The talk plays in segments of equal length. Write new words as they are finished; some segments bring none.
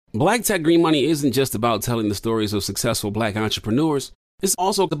Black Tech Green Money isn't just about telling the stories of successful Black entrepreneurs. It's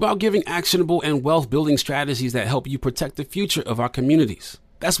also about giving actionable and wealth-building strategies that help you protect the future of our communities.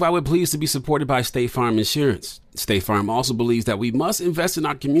 That's why we're pleased to be supported by State Farm Insurance. State Farm also believes that we must invest in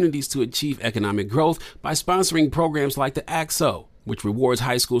our communities to achieve economic growth by sponsoring programs like the ACT-SO, which rewards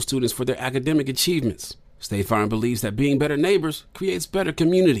high school students for their academic achievements. State Farm believes that being better neighbors creates better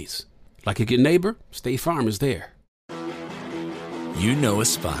communities. Like a good neighbor, State Farm is there. You know a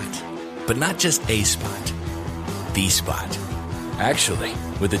spot, but not just a spot, the spot. Actually,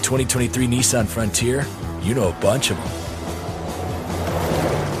 with the 2023 Nissan Frontier, you know a bunch of them.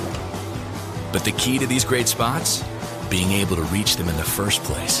 But the key to these great spots? Being able to reach them in the first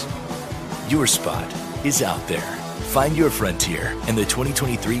place. Your spot is out there. Find your Frontier in the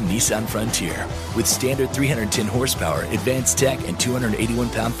 2023 Nissan Frontier with standard 310 horsepower, advanced tech, and 281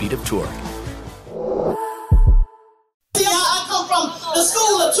 pound-feet of torque. See, I come from the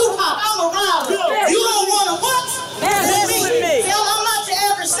school of Tupac. I'm around. You don't want to what? Dance with me. See, I'm not your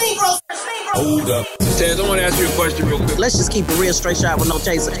average Negro. Hold up. Taz, I want to ask you a question real quick. Let's just keep it real, straight shot with no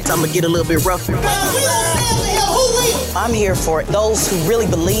chaser. So I'm going to get a little bit rougher. I'm here for those who really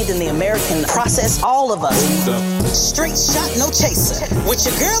believe in the American process, all of us. Straight shot, no chaser. With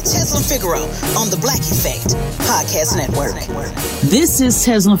your girl, Tezlyn Figaro, on the Black Effect Podcast Network. This is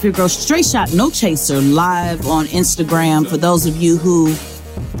Tezlyn Figaro, straight shot, no chaser, live on Instagram. For those of you who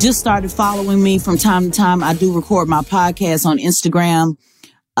just started following me from time to time, I do record my podcast on Instagram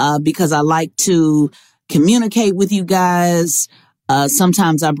because I like to communicate with you guys.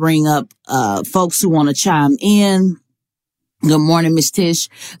 Sometimes I bring up folks who want to chime in. Good morning, Miss Tish.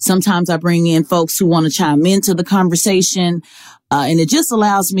 Sometimes I bring in folks who want to chime into the conversation. And it just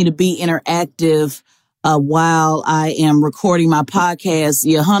allows me to be interactive while I am recording my podcast.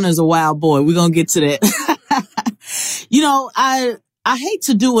 Yeah, Hunter's a wild boy. We're going to get to that. You know, I hate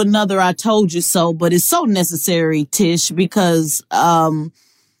to do another I told you so, but it's so necessary, Tish, because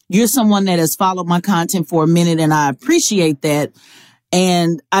you're someone that has followed my content for a minute, and I appreciate that.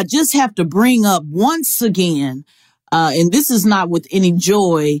 And I just have to bring up once again, and this is not with any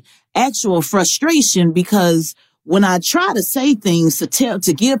joy, actual frustration, because when I try to say things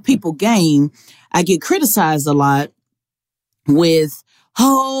to give people game, I get criticized a lot with,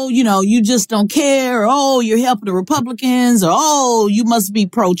 oh, you know, you just don't care, or, oh, you're helping the Republicans, or, oh, you must be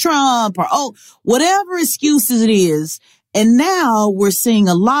pro-Trump, or, oh, whatever excuses it is. And now we're seeing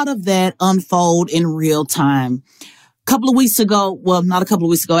a lot of that unfold in real time. A couple of weeks ago, well, not a couple of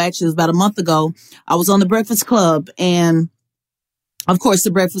weeks ago, actually, it was about a month ago, I was on the Breakfast Club, and of course,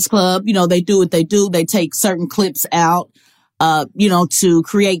 the Breakfast Club, you know, they do what they do. They take certain clips out, you know, to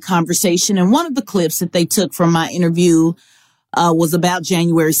create conversation. And one of the clips that they took from my interview was about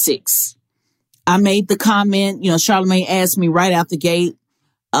January 6th. I made the comment, you know, Charlamagne asked me right out the gate,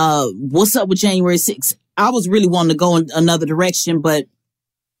 what's up with January 6th? I was really wanting to go in another direction, but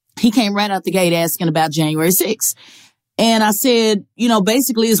he came right out the gate asking about January 6th. And I said, you know,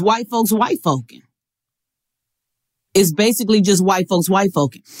 basically it's white folks, white folking. It's basically just white folks, white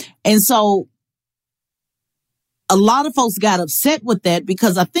folking. And so a lot of folks got upset with that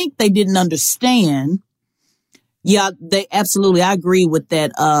because I think they didn't understand. Yeah, they absolutely, I agree with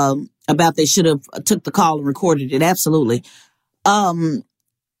that, about they should have took the call and recorded it. Absolutely.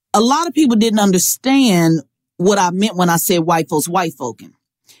 A lot of people didn't understand what I meant when I said white folks, white folking.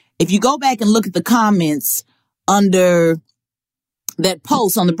 If you go back and look at the comments under that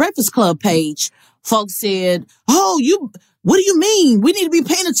post on the Breakfast Club page, folks said, oh, what do you mean? We need to be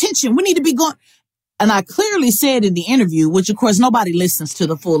paying attention. We need to be going. And I clearly said in the interview, which of course nobody listens to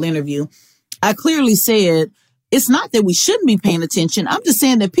the full interview. I clearly said, it's not that we shouldn't be paying attention. I'm just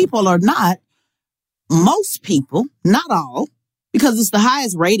saying that people are not, most people, not all, because it's the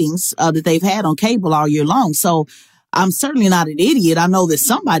highest ratings that they've had on cable all year long. So I'm certainly not an idiot. I know that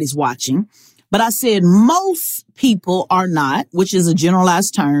somebody's watching, but I said most people are not, which is a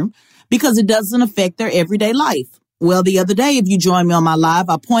generalized term, because it doesn't affect their everyday life. Well, the other day, if you joined me on my live,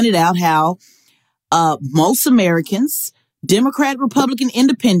 I pointed out how most Americans, Democrat, Republican,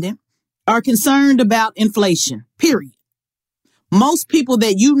 Independent, are concerned about inflation, period. Most people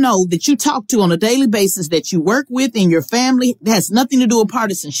that you know, that you talk to on a daily basis, that you work with in your family, that has nothing to do with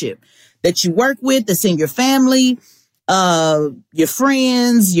partisanship, that you work with, that's in your family, your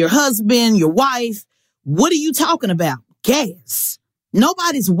friends, your husband, your wife. What are you talking about? Gas.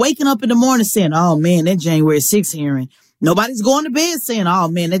 Nobody's waking up in the morning saying, oh man, that January 6th hearing. Nobody's going to bed saying, oh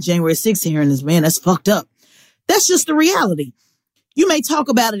man, that January 6th hearing is, man, that's fucked up. That's just the reality. You may talk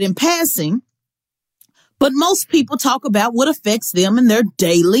about it in passing, but most people talk about what affects them in their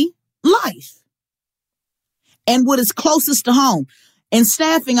daily life and what is closest to home. In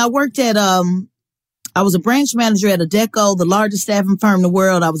staffing, I worked at, I was a branch manager at Adecco, the largest staffing firm in the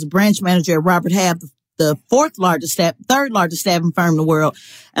world. I was a branch manager at Robert Half, the third largest staffing firm in the world.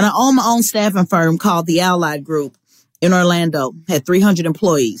 And I own my own staffing firm called the Allied Group in Orlando, had 300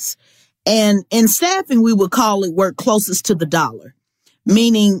 employees. And in staffing, we would call it work closest to the dollar,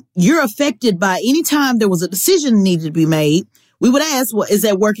 meaning you're affected by any time there was a decision needed to be made. We would ask, well, is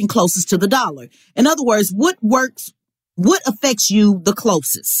that working closest to the dollar? In other words, what affects you the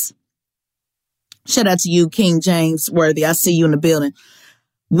closest? Shout out to you, King James Worthy. I see you in the building.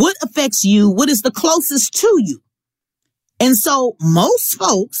 What affects you? What is the closest to you? And so most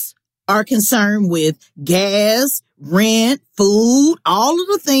folks are concerned with gas, rent, food, all of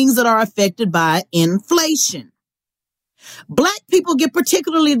the things that are affected by inflation. Black people get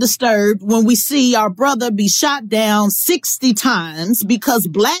particularly disturbed when we see our brother be shot down 60 times because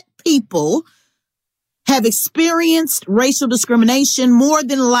black people have experienced racial discrimination more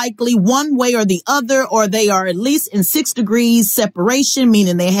than likely one way or the other, or they are at least in 6 degrees separation,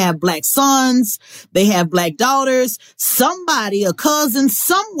 meaning they have black sons, they have black daughters, somebody, a cousin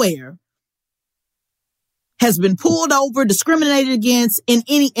somewhere has been pulled over, discriminated against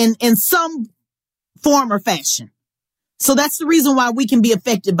in some form or fashion. So that's the reason why we can be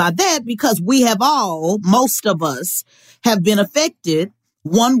affected by that, because we have most of us have been affected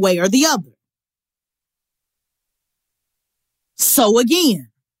one way or the other. So again,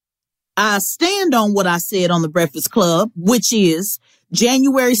 I stand on what I said on the Breakfast Club, which is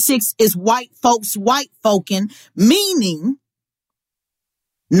January 6th is white folks, white folking, meaning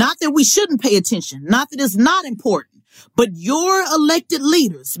not that we shouldn't pay attention, not that it's not important, but your elected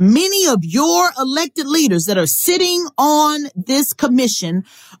leaders, many of your elected leaders that are sitting on this commission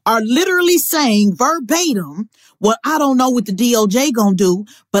are literally saying verbatim, well, I don't know what the DOJ gonna do,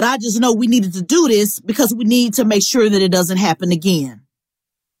 but I just know we needed to do this because we need to make sure that it doesn't happen again.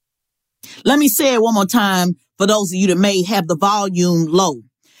 Let me say it one more time for those of you that may have the volume low.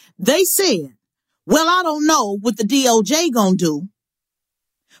 They said, well, I don't know what the DOJ gonna do,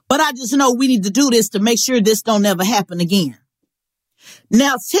 but I just know we need to do this to make sure this don't ever happen again.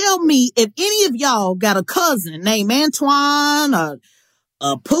 Now tell me if any of y'all got a cousin named Antoine or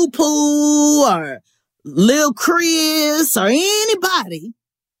Poo Poo or Lil Chris or anybody.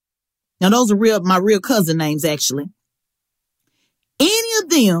 Now those are my real cousin names actually. Any of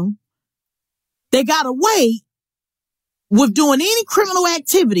them that got away with doing any criminal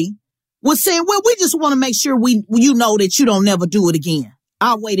activity was saying, well, we just want to make sure you know that you don't never do it again.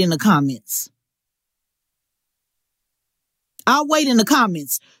 I'll wait in the comments.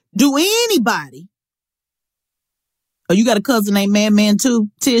 Do anybody? Oh, you got a cousin named Man too?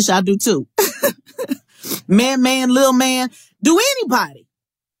 Tish, I do too. Man, Lil Man. Do anybody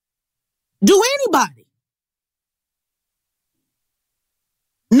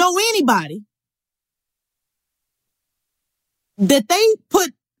know anybody that they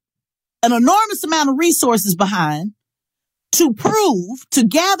put an enormous amount of resources behind to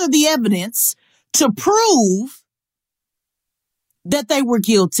gather the evidence to prove that they were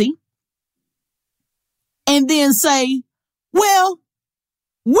guilty, and then say, well,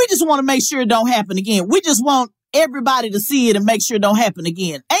 we just want to make sure it don't happen again. We just want everybody to see it and make sure it don't happen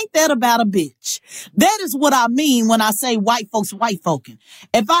again. Ain't that about a bitch? That is what I mean when I say white folks, white folking.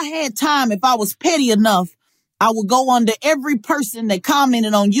 If I had time, if I was petty enough, I would go under every person that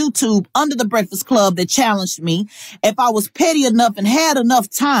commented on YouTube under the Breakfast Club that challenged me. If I was petty enough and had enough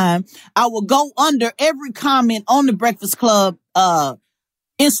time, I would go under every comment on the Breakfast Club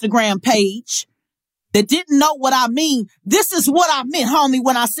Instagram page that didn't know what I mean. This is what I meant, homie,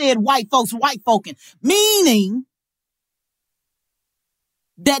 when I said white folks, white folking. Meaning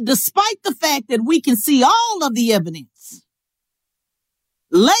that despite the fact that we can see all of the evidence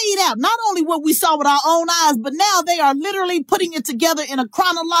laid out, not only what we saw with our own eyes, but now they are literally putting it together in a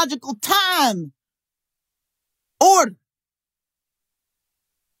chronological time order.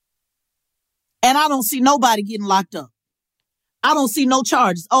 And I don't see nobody getting locked up. I don't see no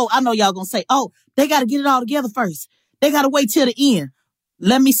charges. Oh, I know y'all gonna say, oh, they got to get it all together first. They got to wait till the end.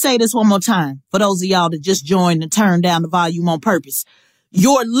 Let me say this one more time for those of y'all that just joined and turned down the volume on purpose.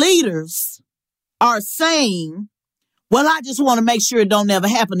 Your leaders are saying, well, I just want to make sure it don't ever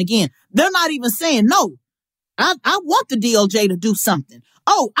happen again. They're not even saying, no, I want the DOJ to do something.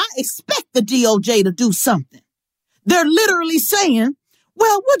 Oh, I expect the DOJ to do something. They're literally saying,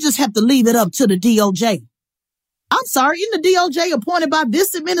 well, we'll just have to leave it up to the DOJ. I'm sorry, isn't the DOJ appointed by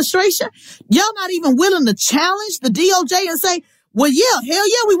this administration? Y'all not even willing to challenge the DOJ and say, well, yeah, hell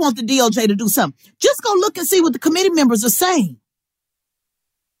yeah, we want the DOJ to do something. Just go look and see what the committee members are saying.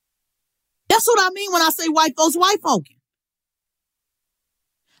 That's what I mean when I say white folks, white folking.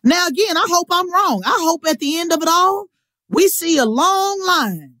 Now, again, I hope I'm wrong. I hope at the end of it all, we see a long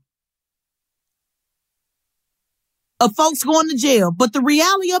line of folks going to jail. But the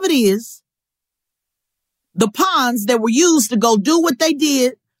reality of it is, the pawns that were used to go do what they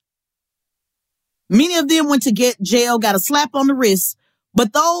did, many of them went to get jail, got a slap on the wrist.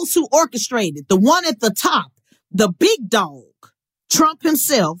 But those who orchestrated, the one at the top, the big dog, Trump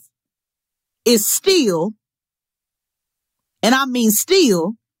himself, is still, and I mean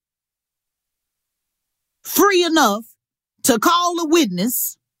still, free enough to call a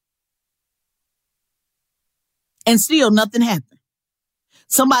witness, and still nothing happened.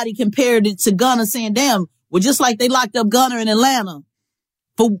 Somebody compared it to Gunner, saying, damn, well, just like they locked up Gunner in Atlanta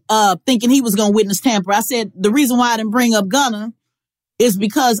for thinking he was going to witness tamper. I said, the reason why I didn't bring up Gunner is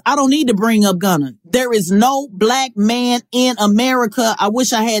because I don't need to bring up Gunner. There is no black man in America. I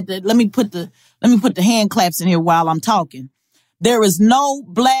wish I had let me put the hand claps in here while I'm talking. There is no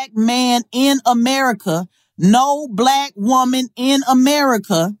black man in America, no black woman in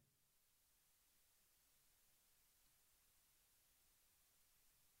America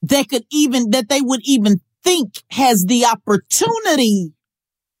that they would even think has the opportunity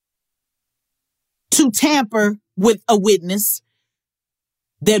to tamper with a witness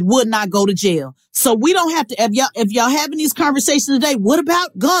that would not go to jail. So we don't have to, if y'all having these conversations today, what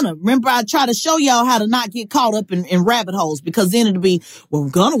about Gunner? Remember, I try to show y'all how to not get caught up in rabbit holes, because then it'll be, well,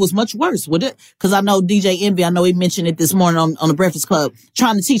 Gunner was much worse, would it? Because I know DJ Envy, I know he mentioned it this morning on the Breakfast Club,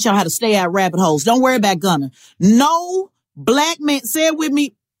 trying to teach y'all how to stay out rabbit holes. Don't worry about Gunner. No black man, say it with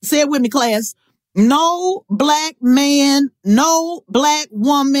me, class. No black man, no black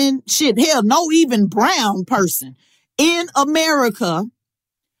woman, shit, hell, no even brown person in America,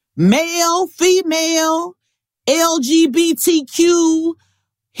 male, female, LGBTQ,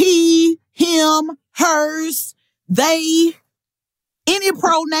 he, him, hers, they, any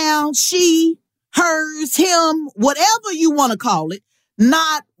pronoun, she, hers, him, whatever you want to call it,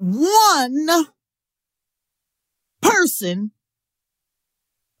 not one person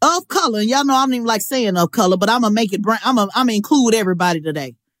of color, and y'all know I don't even like saying of color, but I'm gonna make it brown. I'm gonna include everybody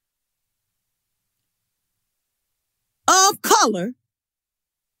today. Of color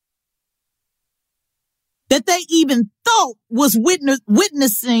that they even thought was witness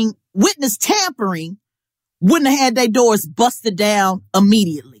tampering wouldn't have had their doors busted down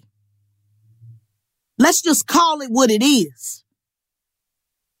immediately. Let's just call it what it is.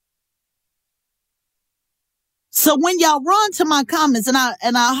 So when y'all run to my comments, and I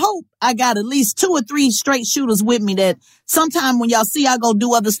hope I got at least 2 or 3 straight shooters with me, that sometime when y'all see I go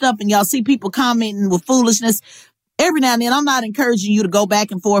do other stuff and y'all see people commenting with foolishness, every now and then, I'm not encouraging you to go back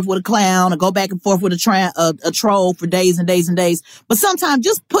and forth with a clown or go back and forth with a troll for days and days and days. But sometimes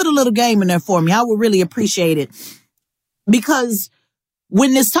just put a little game in there for me. I would really appreciate it. Because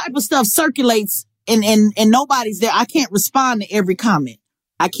when this type of stuff circulates and nobody's there, I can't respond to every comment.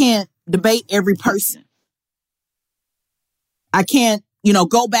 I can't debate every person. I can't,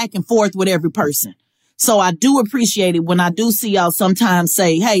 go back and forth with every person. So I do appreciate it when I do see y'all sometimes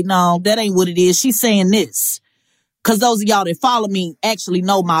say, hey, no, that ain't what it is. She's saying this. Because those of y'all that follow me actually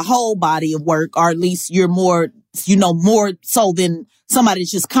know my whole body of work, or at least you're more, more so than somebody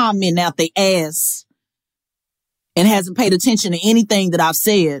that's just commenting out their ass and hasn't paid attention to anything that I've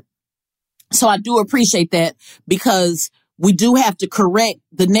said. So I do appreciate that, because we do have to correct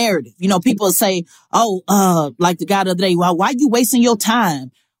the narrative. People say, like the guy the other day, well, why are you wasting your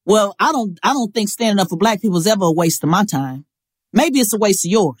time? Well, I don't think standing up for black people is ever a waste of my time. Maybe it's a waste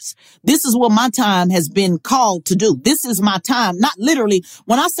of yours. This is what my time has been called to do. This is my time. Not literally.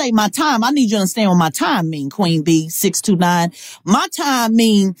 When I say my time, I need you to understand what my time mean, Queen B 629. My time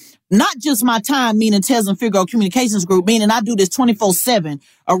mean not just my time, meaning Tez and Figaro Communications Group, meaning I do this 24/7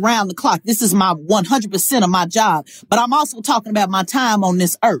 around the clock. This is my 100% of my job. But I'm also talking about my time on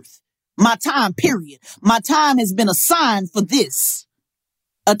this earth. My time, period. My time has been assigned for this.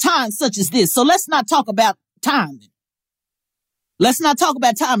 A time such as this. So let's not talk about timing. Let's not talk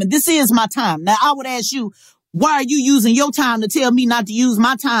about timing. This is my time. Now, I would ask you, why are you using your time to tell me not to use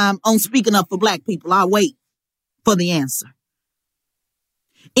my time on speaking up for black people? I'll wait for the answer.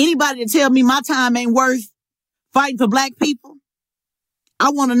 Anybody to tell me my time ain't worth fighting for black people? I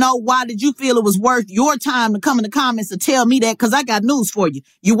want to know, why did you feel it was worth your time to come in the comments to tell me that? Because I got news for you.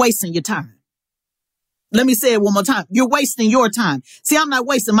 You're wasting your time. Let me say it one more time. You're wasting your time. See, I'm not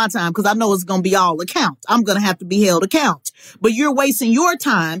wasting my time because I know it's going to be all account. I'm going to have to be held account. But you're wasting your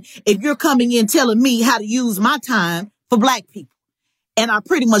time if you're coming in telling me how to use my time for black people. And I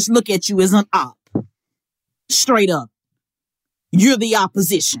pretty much look at you as an op. Straight up. You're the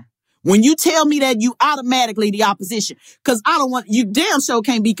opposition. When you tell me that, you automatically the opposition. Because I don't want, you damn sure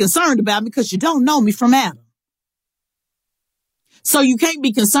can't be concerned about me because you don't know me from Adam. So you can't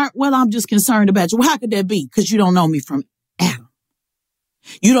be concerned. Well, I'm just concerned about you. Well, how could that be? Because you don't know me from Adam.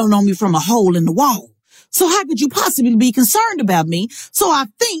 You don't know me from a hole in the wall. So how could you possibly be concerned about me? So I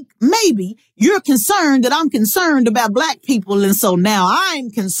think maybe you're concerned that I'm concerned about black people. And so now I'm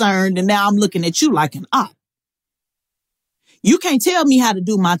concerned and now I'm looking at you like an op. You can't tell me how to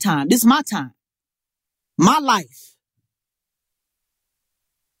do my time. This is my time. My life.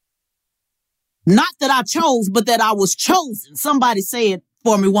 Not that I chose, but that I was chosen. Somebody say it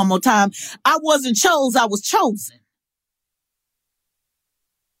for me one more time. I wasn't chose, I was chosen.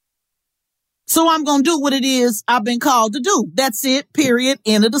 So I'm going to do what it is I've been called to do. That's it, period,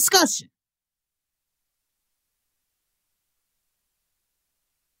 end of discussion.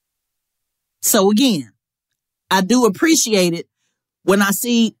 So again, I do appreciate it when I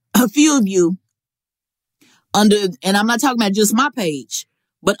see a few of you under, and I'm not talking about just my page,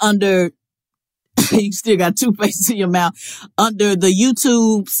 but under, you still got two faces in your mouth, under the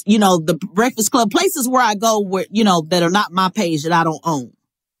YouTubes, you know, the Breakfast Club, places where I go where, you know, that are not my page that I don't own.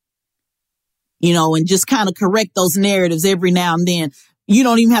 You know, and just kind of correct those narratives every now and then. You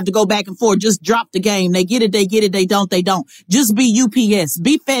don't even have to go back and forth. Just drop the game. They get it, they get it, they don't, they don't. Just be UPS,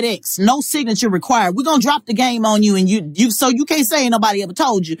 be FedEx, no signature required. We're going to drop the game on you and you, so you can't say nobody ever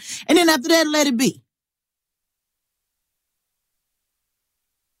told you. And then after that, let it be.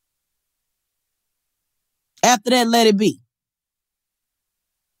 After that, let it be.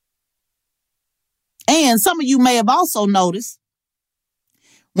 And some of you may have also noticed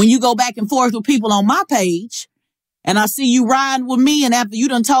when you go back and forth with people on my page and I see you riding with me and after you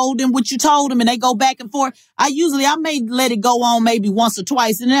done told them what you told them and they go back and forth, I may let it go on maybe once or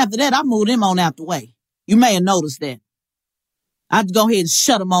twice. And then after that, I move them on out the way. You may have noticed that. I'd go ahead and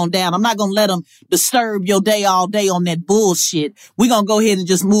shut them on down. I'm not going to let them disturb your day all day on that bullshit. We're going to go ahead and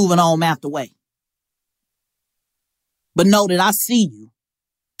just move it on out the way. But know that I see you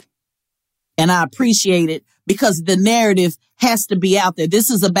and I appreciate it because the narrative has to be out there. This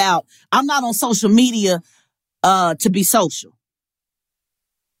is about, I'm not on social media to be social.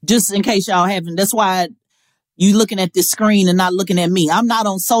 Just in case y'all haven't, that's why you looking at this screen and not looking at me. I'm not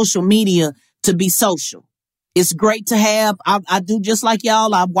on social media to be social. It's great to have. I do just like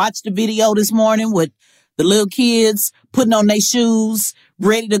y'all. I watched the video this morning with the little kids putting on their shoes,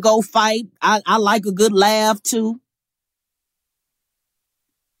 ready to go fight. I like a good laugh too.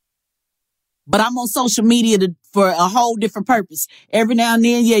 But I'm on social media for a whole different purpose. Every now and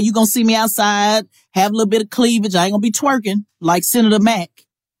then, yeah, you're going to see me outside, have a little bit of cleavage. I ain't going to be twerking like Senator Mack.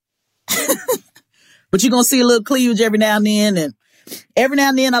 But you're going to see a little cleavage every now and then. And every now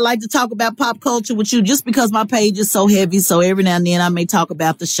and then, I like to talk about pop culture with you just because my page is so heavy. So every now and then, I may talk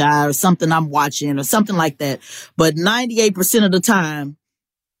about The Chi or something I'm watching or something like that. But 98% of the time,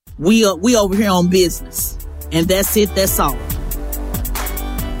 we over here on business. And that's it. That's all.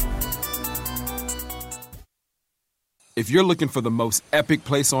 If you're looking for the most epic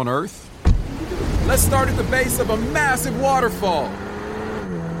place on Earth, let's start at the base of a massive waterfall.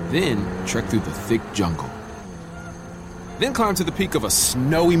 Then trek through the thick jungle. Then climb to the peak of a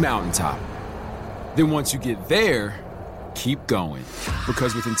snowy mountaintop. Then once you get there, keep going.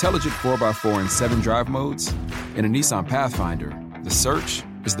 Because with intelligent 4x4 and 7 drive modes and a Nissan Pathfinder, the search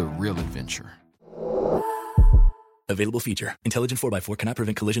is the real adventure. Available feature. Intelligent 4x4 cannot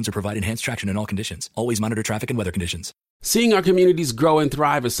prevent collisions or provide enhanced traction in all conditions. Always monitor traffic and weather conditions. Seeing our communities grow and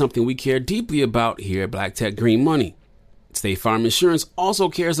thrive is something we care deeply about here at Black Tech Green Money. State Farm Insurance also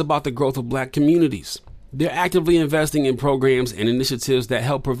cares about the growth of black communities. They're actively investing in programs and initiatives that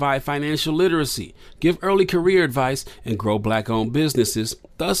help provide financial literacy, give early career advice, and grow black-owned businesses,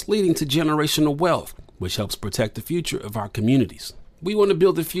 thus leading to generational wealth, which helps protect the future of our communities. We want to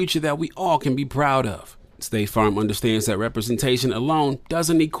build a future that we all can be proud of. State Farm understands that representation alone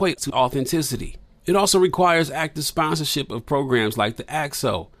doesn't equate to authenticity. It also requires active sponsorship of programs like the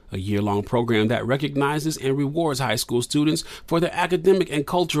AXO, a year-long program that recognizes and rewards high school students for their academic and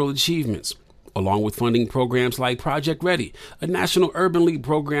cultural achievements, along with funding programs like Project Ready, a National Urban League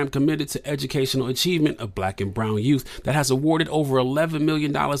program committed to educational achievement of black and brown youth that has awarded over $11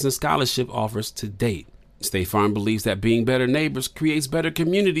 million in scholarship offers to date. State Farm believes that being better neighbors creates better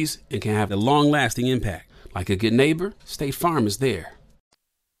communities and can have a long-lasting impact. Like a good neighbor, State Farm is there.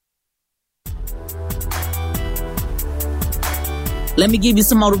 Let me give you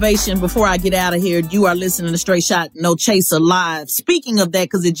some motivation before I get out of here. You are listening to Straight Shot No Chaser Live. Speaking of that,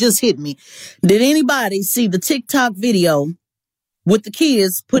 because it just hit me, did anybody see the TikTok video with the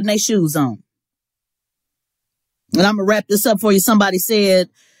kids putting their shoes on? And I'm going to wrap this up for you. Somebody said,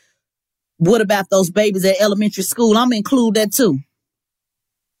 What about those babies at elementary school? I'm going to include that too.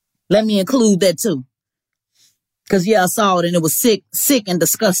 Let me include that too. Because, yeah, I saw it and it was sick and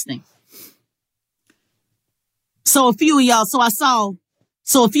disgusting. So a few of y'all saw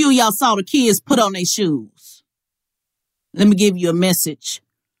the kids put on their shoes. Let me give you a message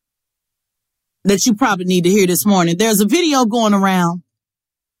that you probably need to hear this morning. There's a video going around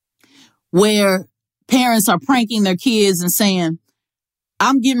where parents are pranking their kids and saying,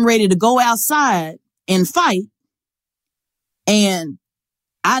 I'm getting ready to go outside and fight, and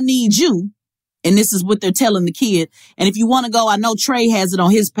I need you. And this is what they're telling the kid. And if you want to go, I know Trey has it on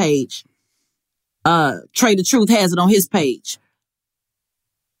his page. Trey the Truth has it on his page.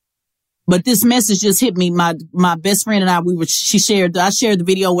 But this message just hit me. My best friend and I shared the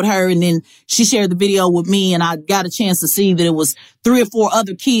video with her, and then she shared the video with me, and I got a chance to see that it was 3 or 4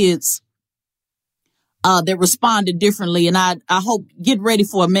 other kids that responded differently. And I hope, get ready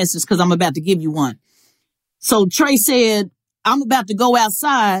for a message because I'm about to give you one. So Trey said, I'm about to go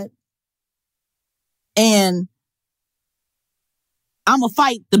outside and I'm going to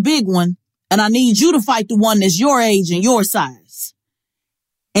fight the big one, and I need you to fight the one that's your age and your size.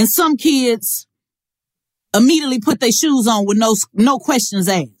 And some kids immediately put their shoes on with no questions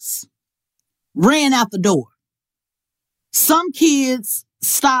asked. Ran out the door. Some kids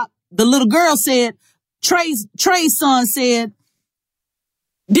stopped. The little girl said, Trey's son said,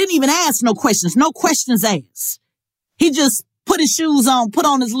 didn't even ask no questions asked. He just put his shoes on, put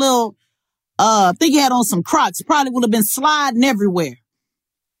on his little, I think he had on some Crocs, probably would have been sliding everywhere,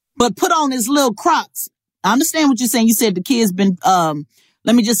 but put on his little Crocs. I understand what you're saying. You said the kid's been,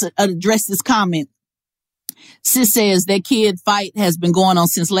 let me just address this comment. Sis says that kid fight has been going on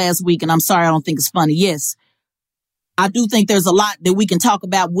since last week, and I'm sorry, I don't think it's funny. Yes, I do think there's a lot that we can talk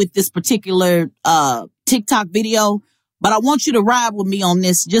about with this particular TikTok video, but I want you to ride with me on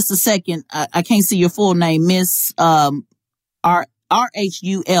this just a second. I can't see your full name, Miss RHULESAHA.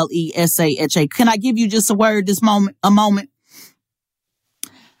 Can I give you just a word a moment?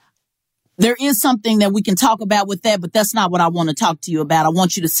 There is something that we can talk about with that, but that's not what I want to talk to you about. I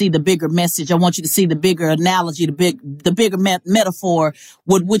want you to see the bigger message. I want you to see the bigger analogy, the bigger metaphor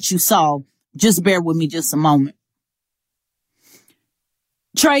with what you saw. Just bear with me just a moment.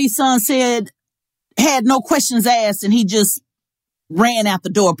 Trey's son said, had no questions asked, and he just ran out the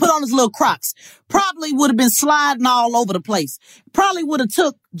door, put on his little Crocs. Probably would have been sliding all over the place. Probably would have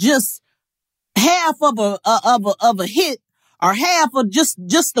took just half of a hit, or half of just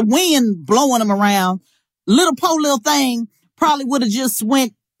the wind blowing him around. Little thing probably would have just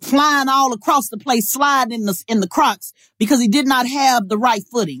went flying all across the place, sliding in the Crocs, because he did not have the right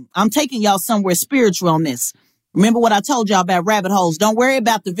footing. I'm taking y'all somewhere spiritual on this. Remember what I told y'all about rabbit holes. Don't worry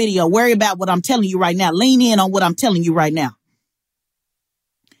about the video. Worry about what I'm telling you right now. Lean in on what I'm telling you right now.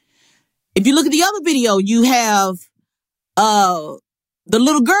 If you look at the other video, you have the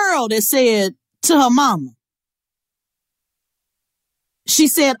little girl that said to her mama, she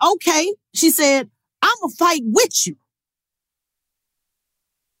said, okay. She said, I'm going to fight with you.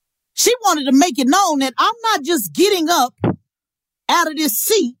 She wanted to make it known that I'm not just getting up out of this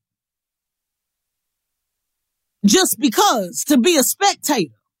seat just because to be a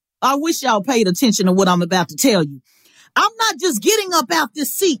spectator. I wish y'all paid attention to what I'm about to tell you. I'm not just getting up out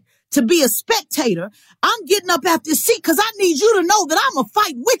this seat to be a spectator. I'm getting up out this seat because I need you to know that I'm going to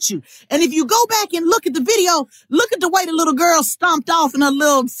fight with you. And if you go back and look at the video, look at the way the little girl stomped off in her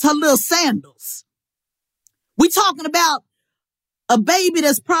little sandals. We talking about a baby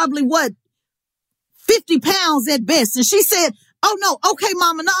that's probably 50 pounds at best. And she said, oh no, okay,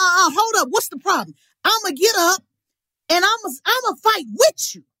 mama, no, hold up. What's the problem? I'm going to get up and I'm going to fight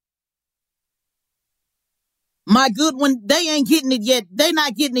with you. My good one, they ain't getting it yet. They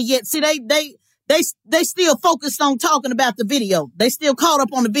not getting it yet. See, they still focused on talking about the video. They still caught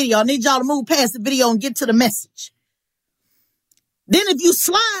up on the video. I need y'all to move past the video and get to the message. Then if you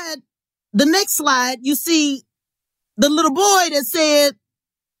slide, the next slide, you see the little boy that said,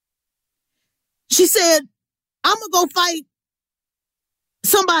 she said, I'm going to go fight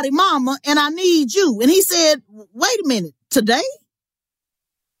somebody, mama, and I need you. And he said, wait a minute, today?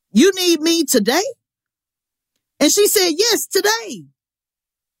 You need me today? And she said, yes, today.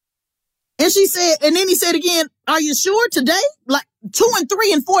 And she said, and then he said again, are you sure today? Like 2 and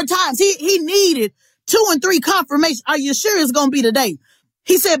 3 and 4 times. He needed 2 and 3 confirmation. Are you sure it's going to be today?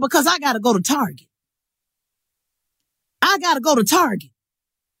 He said, because I got to go to Target. I got to go to Target.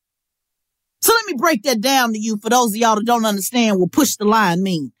 So let me break that down to you for those of y'all that don't understand what push the line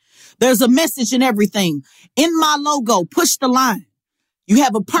mean. There's a message in everything. In my logo, push the line. You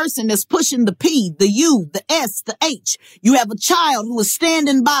have a person that's pushing the P, the U, the S, the H. You have a child who is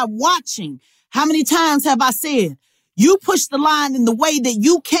standing by watching. How many times have I said, you push the line in the way that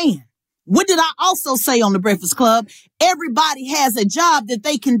you can? What did I also say on the Breakfast Club? Everybody has a job that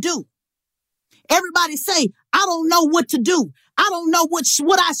they can do. Everybody say, I don't know what to do. I don't know what should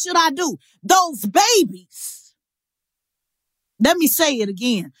I do. Those babies. Let me say it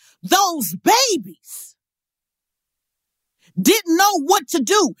again. Those babies didn't know what to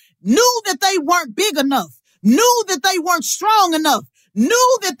do, knew that they weren't big enough, knew that they weren't strong enough,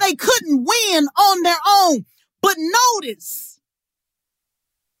 knew that they couldn't win on their own. But notice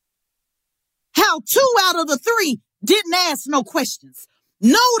how 2 out of the 3 didn't ask no questions.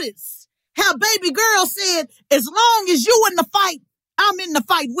 Notice how baby girl said, as long as you in the fight, I'm in the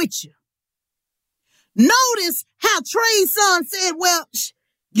fight with you. Notice how Trey's son said, well,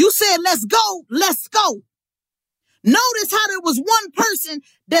 you said, let's go, let's go. Notice how there was one person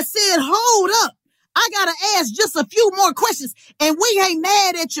that said, hold up. I got to ask just a few more questions. And we ain't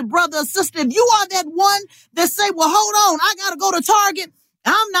mad at you, brother or sister. If you are that one that say, well, hold on, I got to go to Target.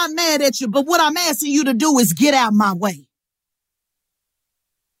 I'm not mad at you, but what I'm asking you to do is get out my way.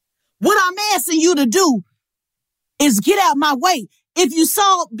 What I'm asking you to do is get out my way. If you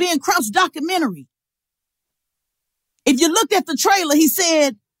saw Ben Crouch's documentary, if you looked at the trailer, he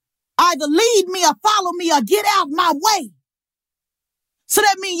said, either lead me or follow me or get out my way. So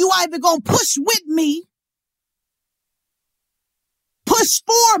that means you either gonna push with me, push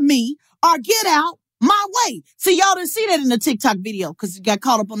for me, or get out my way. See, y'all didn't see that in the TikTok video because you got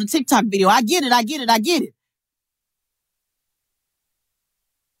caught up on the TikTok video. I get it.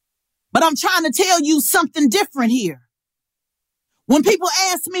 But I'm trying to tell you something different here. When people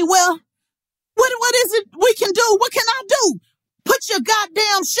ask me, well, what is it we can do? What can I do? Put your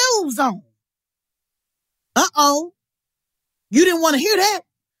goddamn shoes on. Uh-oh. You didn't want to hear that.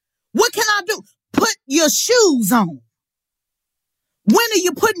 What can I do? Put your shoes on. When are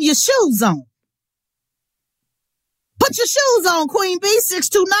you putting your shoes on? Put your shoes on, Queen B,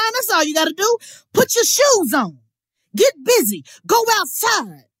 629. That's all you got to do. Put your shoes on. Get busy. Go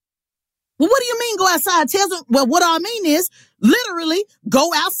outside. Well, what do you mean go outside? Well, what I mean is literally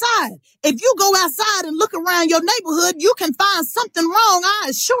go outside. If you go outside and look around your neighborhood, you can find something wrong, I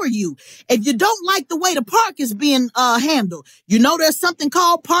assure you. If you don't like the way the park is being handled, you know there's something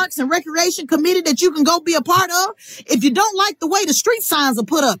called Parks and Recreation Committee that you can go be a part of. If you don't like the way the street signs are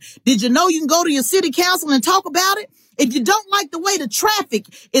put up, did you know you can go to your city council and talk about it? If you don't like the way the traffic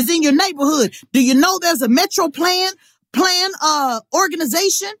is in your neighborhood, do you know there's a metro plan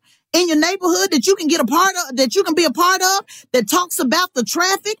organization in your neighborhood that you can get a part of, that you can be a part of, that talks about the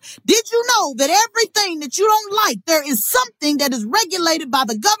traffic? Did you know that everything that you don't like, there is something that is regulated by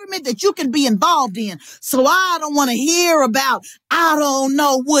the government that you can be involved in? So I don't want to hear about, I don't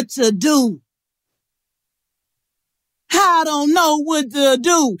know what to do. I don't know what to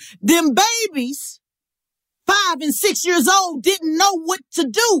do. Them babies, 5 and 6 years old, didn't know what to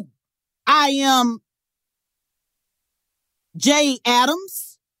do. I am Jay Adams.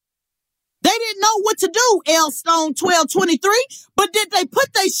 They didn't know what to do, L Stone 1223, but did they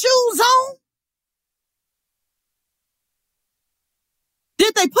put their shoes on?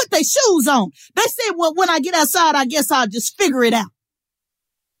 Did they put their shoes on? They said, well, when I get outside, I guess I'll just figure it out.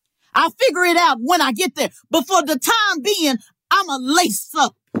 I'll figure it out when I get there. But for the time being, I'm a lace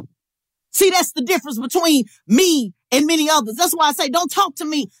up. See, that's the difference between me and many others. That's why I say, don't talk to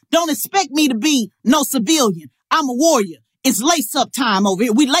me. Don't expect me to be no civilian. I'm a warrior. It's lace up time over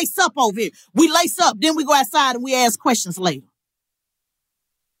here. We lace up over here. We lace up. Then we go outside and we ask questions later.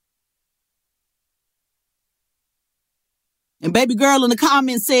 And baby girl in the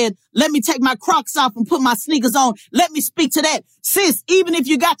comments said, let me take my Crocs off and put my sneakers on. Let me speak to that. Sis, even if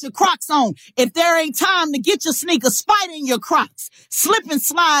you got your Crocs on, if there ain't time to get your sneakers, fight in your Crocs. Slip and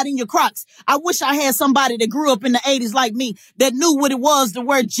slide in your Crocs. I wish I had somebody that grew up in the 80s like me that knew what it was to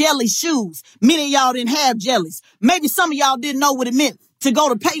wear jelly shoes. Many of y'all didn't have jellies. Maybe some of y'all didn't know what it meant to go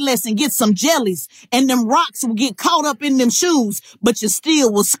to Payless and get some jellies, and them rocks would get caught up in them shoes, but you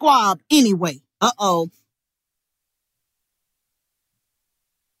still will squab anyway. Uh-oh.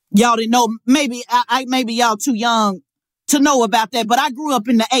 Y'all didn't know, maybe y'all too young to know about that, but I grew up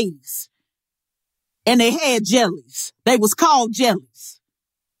in the 80s and they had jellies. They was called jellies.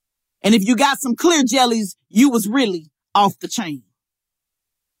 And if you got some clear jellies, you was really off the chain.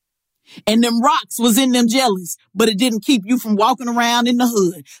 And them rocks was in them jellies, but it didn't keep you from walking around in the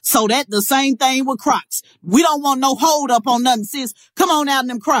hood. So that the same thing with Crocs. We don't want no hold up on nothing, sis. Come on out in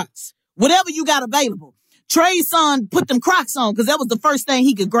them Crocs. Whatever you got available. Trey's son put them Crocs on because that was the first thing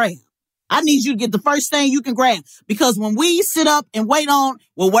he could grab. I need you to get the first thing you can grab. Because when we sit up and wait on,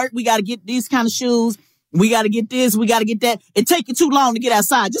 work, we got to get these kind of shoes. We got to get this. We got to get that. It take you too long to get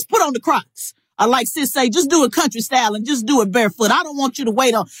outside. Just put on the Crocs. I like sis say, just do it country style and just do it barefoot. I don't want you to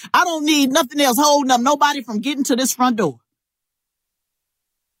wait on. I don't need nothing else holding up nobody from getting to this front door.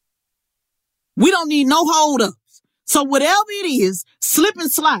 We don't need no hold ups. So whatever it is, slip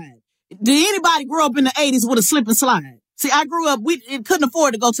and slide. Did anybody grow up in the 80s with a slip and slide? See, I grew up, we couldn't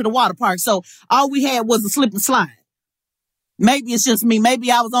afford to go to the water park. So all we had was a slip and slide. Maybe it's just me.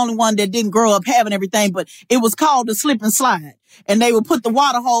 Maybe I was the only one that didn't grow up having everything, but it was called a slip and slide. And they would put the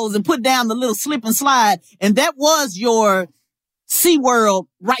water hose and put down the little slip and slide. And that was your SeaWorld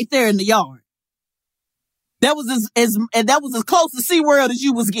right there in the yard. That was as close to SeaWorld as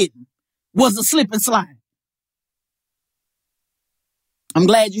you was getting, was a slip and slide. I'm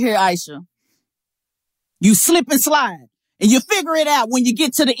glad you're here, Aisha. You slip and slide and you figure it out when you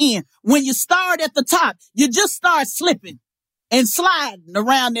get to the end. When you start at the top, you just start slipping and sliding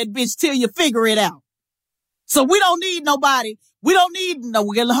around that bitch till you figure it out. So we don't need nobody. We don't need no,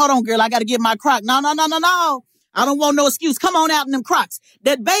 hold on, girl. I got to get my Croc. No. I don't want no excuse. Come on out in them Crocs.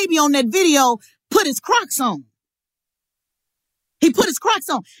 That baby on that video put his Crocs on. He put his Crocs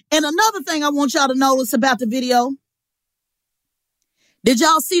on. And another thing I want y'all to notice about the video. Did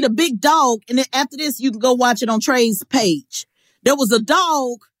y'all see the big dog? And then after this, you can go watch it on Trey's page. There was a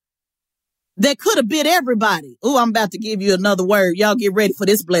dog that could have bit everybody. Oh, I'm about to give you another word. Y'all get ready for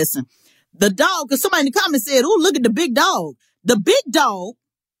this blessing. The dog, because somebody in the comments said, oh, look at the big dog. The big dog,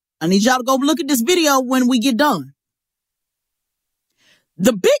 I need y'all to go look at this video when we get done.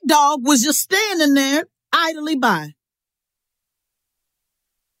 The big dog was just standing there idly by.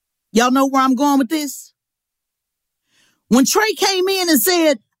 Y'all know where I'm going with this? When Trey came in and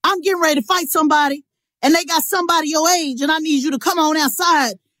said, I'm getting ready to fight somebody, and they got somebody your age, and I need you to come on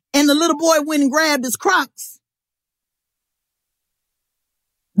outside, and the little boy went and grabbed his Crocs.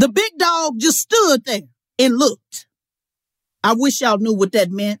 The big dog just stood there and looked. I wish y'all knew what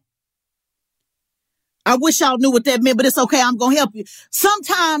that meant. I wish y'all knew what that meant, but it's okay. I'm going to help you.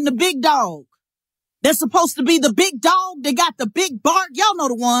 Sometime the big dog, that's supposed to be the big dog, they got the big bark. Y'all know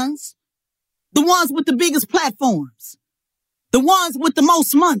the ones with the biggest platforms. The ones with the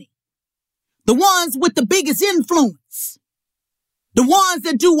most money. The ones with the biggest influence. The ones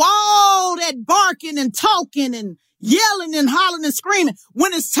that do all that barking and talking and yelling and hollering and screaming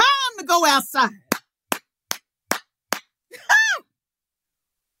when it's time to go outside.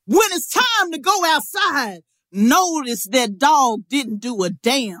 When it's time to go outside, notice that dog didn't do a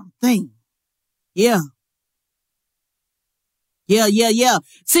damn thing. Yeah.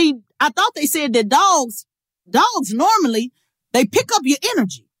 See, I thought they said that dogs normally, they pick up your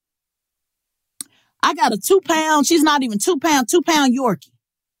energy. I got a 2 pound, she's not even 2 pound, 2 pound Yorkie.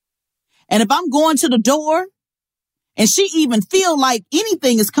 And if I'm going to the door and she even feel like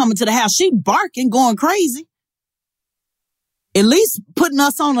anything is coming to the house, she barking, going crazy. At least putting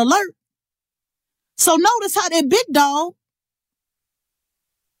us on alert. So notice how that big dog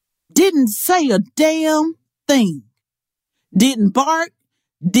didn't say a damn thing. Didn't bark,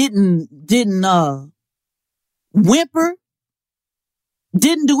 didn't whimper,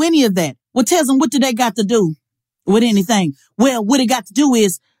 didn't do any of that. Well, tell them, what do they got to do with anything? Well, what it got to do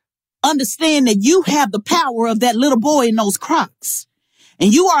is understand that you have the power of that little boy in those Crocs.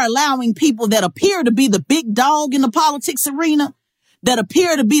 And you are allowing people that appear to be the big dog in the politics arena, that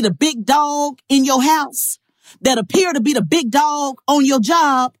appear to be the big dog in your house, that appear to be the big dog on your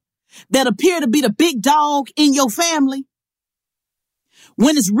job, that appear to be the big dog in your family.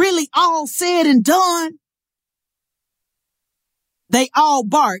 When it's really all said and done, they all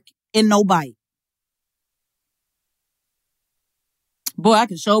bark and no bite. Boy, I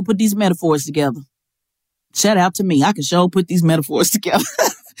can sure put these metaphors together. Shout out to me. I can sure put these metaphors together.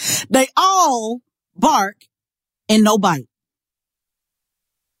 They all bark and no bite.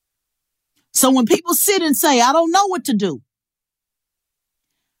 So when people sit and say, I don't know what to do.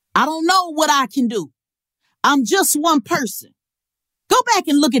 I don't know what I can do. I'm just one person. Go back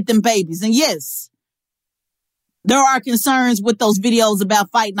and look at them babies. And yes, there are concerns with those videos about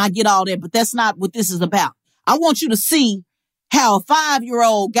fighting. I get all that, but that's not what this is about. I want you to see how a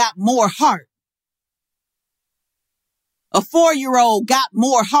 5-year-old got more heart. A 4-year-old got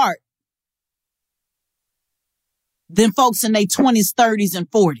more heart than folks in their 20s, 30s,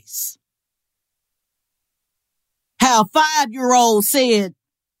 and 40s. How a 5-year-old said,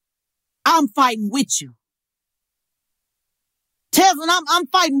 I'm fighting with you. Tevin, I'm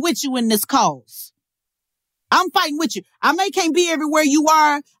fighting with you in this cause. I'm fighting with you. I may can't be everywhere you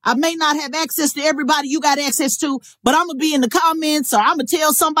are. I may not have access to everybody you got access to, but I'm going to be in the comments, or I'm going to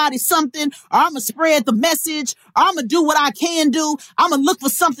tell somebody something, or I'm going to spread the message, or I'm going to do what I can do. I'm going to look for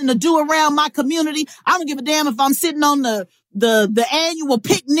something to do around my community. I don't give a damn if I'm sitting on the annual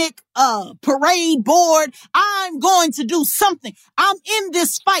picnic, parade board. I'm going to do something. I'm in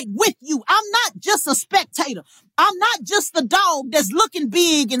this fight with you. I'm not just a spectator. I'm not just the dog that's looking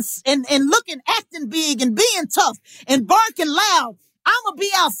big and acting big and being tough and barking loud. I'm going to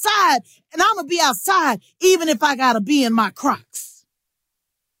be outside, and I'm going to be outside even if I got to be in my Crocs.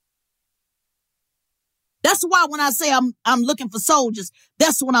 That's why when I say I'm looking for soldiers,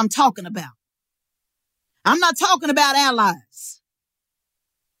 that's what I'm talking about. I'm not talking about allies.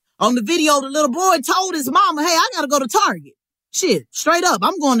 On the video, the little boy told his mama, hey, I got to go to Target. Shit, straight up,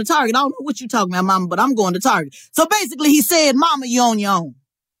 I'm going to Target. I don't know what you talking about, mama, but I'm going to Target. So basically he said, mama, you on your own.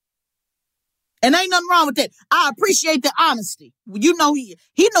 And ain't nothing wrong with that. I appreciate the honesty. You know, he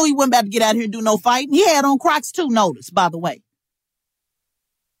knew he wasn't about to get out here and do no fighting. He had on Crocs too, notice, by the way.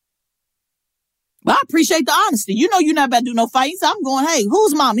 But I appreciate the honesty. You know you're not about to do no fighting. So I'm going, hey,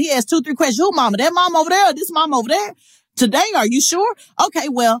 who's mama? He asked 2-3 questions. Who mama? That mama over there or this mama over there? Today, are you sure? Okay,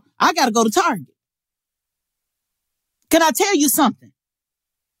 well, I got to go to Target. Can I tell you something?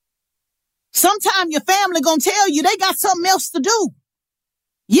 Sometime your family gonna tell you they got something else to do.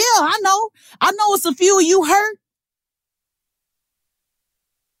 Yeah, I know it's a few of you hurt.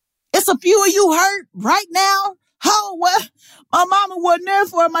 It's a few of you hurt right now. Oh, well, my mama wasn't there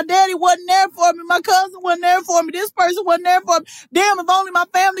for me. My daddy wasn't there for me. My cousin wasn't there for me. This person wasn't there for me. Damn, if only my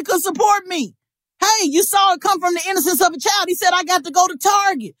family could support me. Hey, you saw it come from the innocence of a child. He said, I got to go to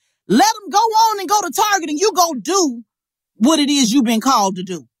Target. Let him go on and go to Target, and you go do what it is you've been called to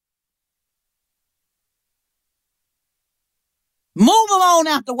do. Move him on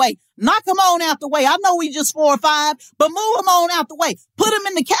out the way. Knock him on out the way. I know we just 4 or 5, but move him on out the way. Put him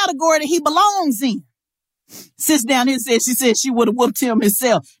in the category that he belongs in. Sits down here and she said she would have whooped him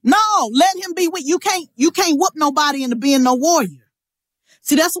herself. No, let him be with you. You can't whoop nobody into being no warrior.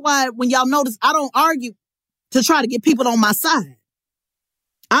 See, that's why when y'all notice, I don't argue to try to get people on my side.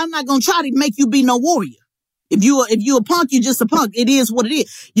 I'm not going to try to make you be no warrior. If you a punk, you just a punk. It is what it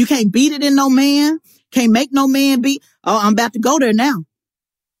is. You can't beat it in no man. Can't make no man be. Oh, I'm about to go there now.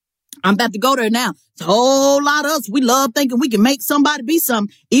 It's a whole lot of us. We love thinking we can make somebody be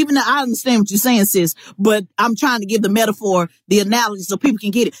something. Even though I understand what you're saying, sis, but I'm trying to give the metaphor, the analogy so people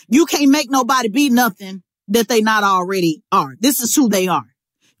can get it. You can't make nobody be nothing that they not already are. This is who they are.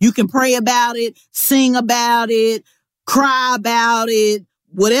 You can pray about it, sing about it, cry about it,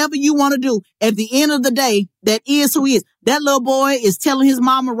 whatever you want to do. At the end of the day, that is who he is. That little boy is telling his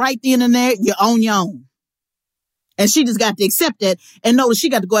mama right then and there, you're on your own. And she just got to accept that and know that she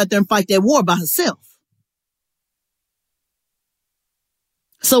got to go out there and fight that war by herself.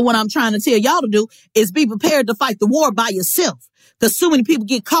 So what I'm trying to tell y'all to do is be prepared to fight the war by yourself. Because so many people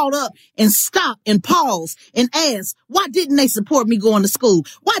get caught up and stop and pause and ask, why didn't they support me going to school?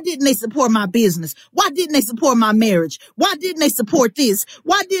 Why didn't they support my business? Why didn't they support my marriage? Why didn't they support this?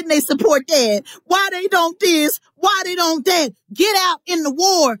 Why didn't they support that? Why they don't this? Why they don't that? Get out in the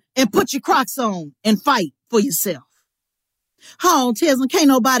war and put your Crocs on and fight for yourself. Oh, Tesla, can't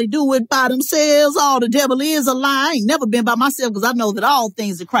nobody do it by themselves. Oh, the devil is a lie. I ain't never been by myself because I know that all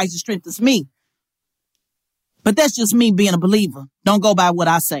things in Christ strengthens me. But that's just me being a believer. Don't go by what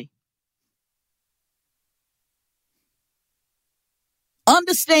I say.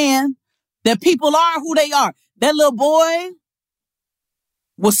 Understand that people are who they are. That little boy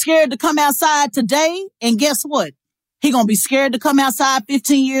was scared to come outside today. And guess what? He gonna be scared to come outside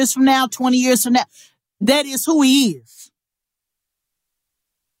 15 years from now, 20 years from now. That is who he is.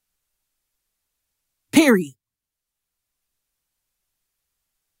 Period.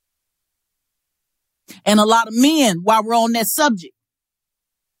 And a lot of men, while we're on that subject,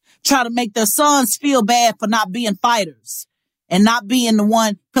 try to make their sons feel bad for not being fighters and not being the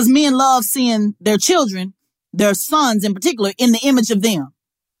one, because men love seeing their children, their sons in particular, in the image of them.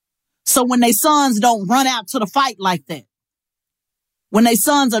 So when their sons don't run out to the fight like that, when their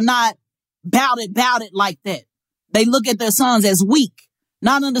sons are not bout it like that, they look at their sons as weak,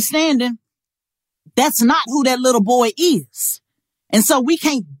 not understanding that's not who that little boy is. And so we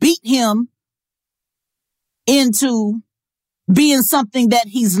can't beat him into being something that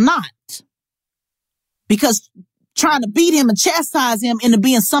he's not. Because trying to beat him and chastise him into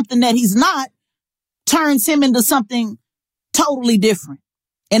being something that he's not turns him into something totally different.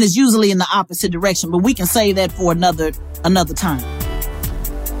 And it's usually in the opposite direction. But we can say that for another time.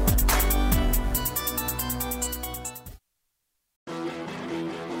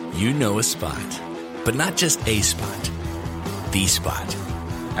 You know a spot, but not just a spot, the spot.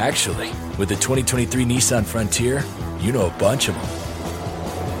 Actually, with the 2023 Nissan Frontier, you know a bunch of them.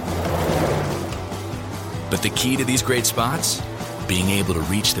 But the key to these great spots? Being able to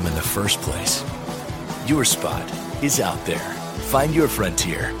reach them in the first place. Your spot is out there. Find your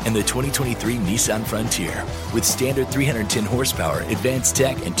Frontier in the 2023 Nissan Frontier with standard 310 horsepower, advanced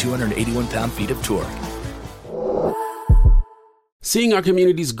tech, and 281 pound-feet of torque. Seeing our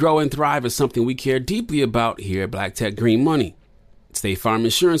communities grow and thrive is something we care deeply about here at Black Tech Green Money. State Farm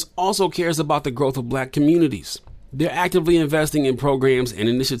Insurance also cares about the growth of Black communities. They're actively investing in programs and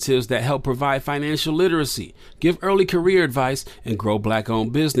initiatives that help provide financial literacy, give early career advice, and grow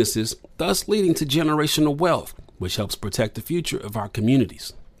Black-owned businesses, thus leading to generational wealth, which helps protect the future of our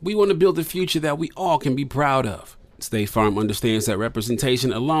communities. We want to build a future that we all can be proud of. State Farm understands that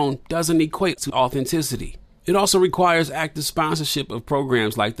representation alone doesn't equate to authenticity. It also requires active sponsorship of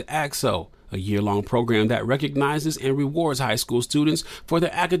programs like the AXO, a year-long program that recognizes and rewards high school students for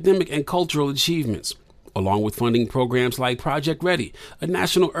their academic and cultural achievements, along with funding programs like Project Ready, a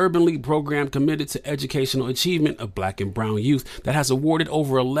National Urban League program committed to educational achievement of Black and brown youth that has awarded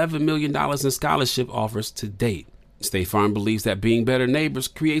over $11 million in scholarship offers to date. State Farm believes that being better neighbors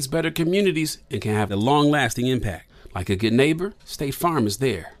creates better communities and can have a long-lasting impact. Like a good neighbor, State Farm is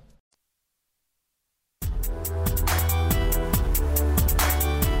there.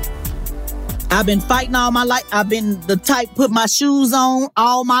 I've been fighting all my life. I've been the type put my shoes on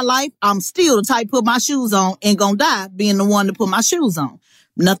all my life. I'm still the type put my shoes on and gonna die being the one to put my shoes on.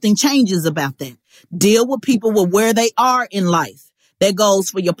 Nothing changes about that. Deal with people with where they are in life. That goes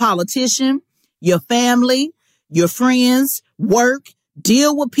for your politician, your family, your friends, work.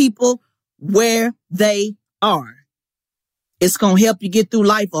 Deal with people where they are. It's going to help you get through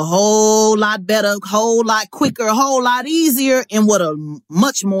life a whole lot better, a whole lot quicker, a whole lot easier, and with a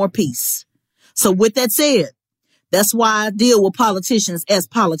much more peace. So with that said, that's why I deal with politicians as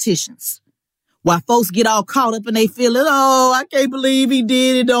politicians. Why folks get all caught up and they feel it, oh, I can't believe he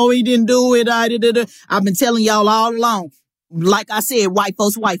did it, oh, he didn't do it, I've been telling y'all all along. Like I said, white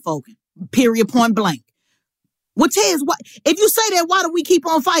folks, period, point blank. Well, Tez, if you say that, why do we keep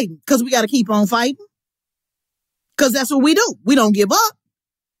on fighting? Because we got to keep on fighting. Because that's what we do. We don't give up.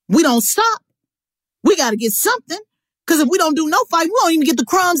 We don't stop. We got to get something. Because if we don't do no fight, we don't even get the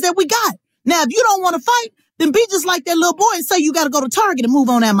crumbs that we got. Now, if you don't want to fight, then be just like that little boy and say you got to go to Target and move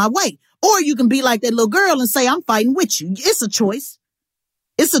on out my way. Or you can be like that little girl and say, I'm fighting with you. It's a choice.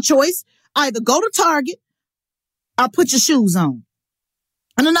 It's a choice. Either go to Target or put your shoes on.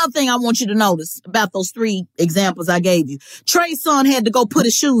 And another thing I want you to notice about those 3 examples I gave you. Trey's son had to go put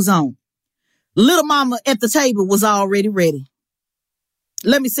his shoes on. Little mama at the table was already ready.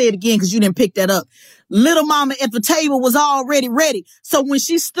 Let me say it again because you didn't pick that up. Little mama at the table was already ready. So when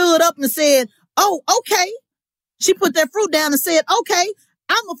she stood up and said, oh, okay, she put that fruit down and said, okay,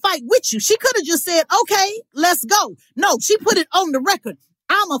 I'm going to fight with you. She could have just said, okay, let's go. No, she put it on the record.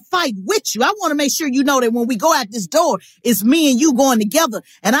 I'm going to fight with you. I want to make sure you know that when we go out this door, it's me and you going together.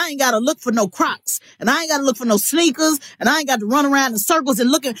 And I ain't got to look for no Crocs. And I ain't got to look for no sneakers. And I ain't got to run around in circles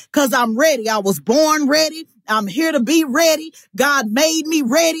and looking because I'm ready. I was born ready. I'm here to be ready. God made me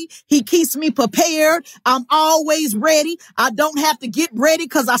ready. He keeps me prepared. I'm always ready. I don't have to get ready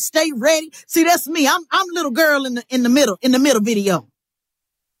because I stay ready. See, that's me. I'm little girl in the middle video.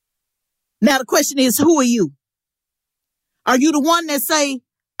 Now the question is, who are you? Are you the one that say,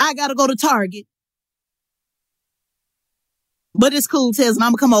 I got to go to Target? But it's cool, Tez, and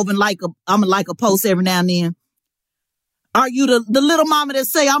I'm going to come over and I'm going to like a post every now and then. Are you the little mama that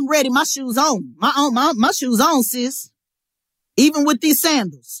say, I'm ready, my shoes on? My shoes on, sis. Even with these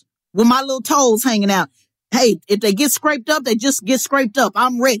sandals, with my little toes hanging out. Hey, if they get scraped up, they just get scraped up.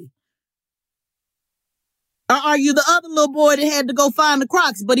 I'm ready. Or are you the other little boy that had to go find the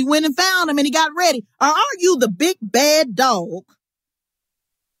Crocs, but he went and found them and he got ready? Or are you the big bad dog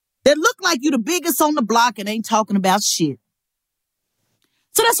that look like you the biggest on the block and ain't talking about shit?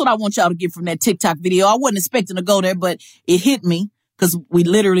 So that's what I want y'all to get from that TikTok video. I wasn't expecting to go there, but it hit me because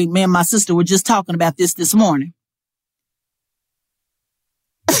me and my sister were just talking about this morning.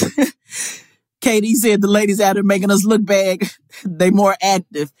 Katie said the ladies out there making us look bad. They more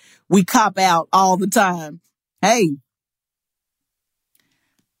active. We cop out all the time. Hey,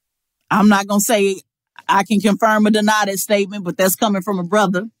 I'm not going to say I can confirm or deny that statement, but that's coming from a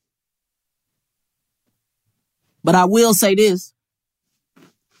brother. But I will say this.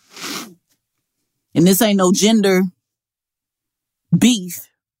 And this ain't no gender beef.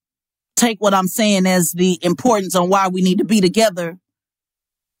 Take what I'm saying as the importance on why we need to be together.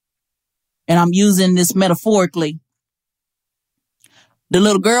 And I'm using this metaphorically. The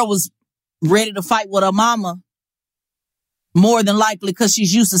little girl was ready to fight with her mama More than likely because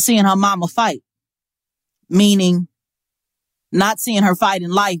she's used to seeing her mama fight. Meaning not seeing her fight in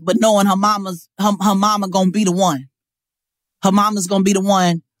life, but knowing her mama gonna be the one. Her mama's gonna be the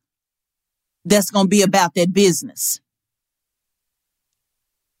one that's gonna be about that business.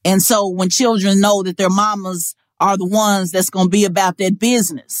 And so when children know that their mamas are the ones that's gonna be about that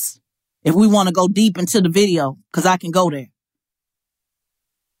business, if we want to go deep into the video, because I can go there,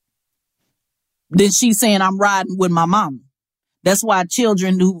 then she's saying I'm riding with my mama. That's why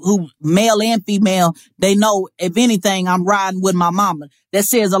children who male and female, they know, if anything, I'm riding with my mama. That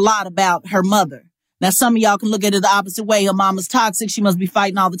says a lot about her mother. Now, some of y'all can look at it the opposite way. Her mama's toxic. She must be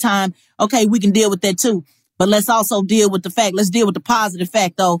fighting all the time. Okay, we can deal with that too. But let's also deal with the fact, let's deal with the positive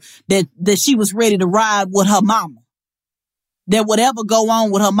fact, though, that she was ready to ride with her mama. That whatever go on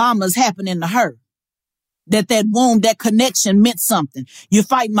with her mama is happening to her. That womb, that connection meant something. You're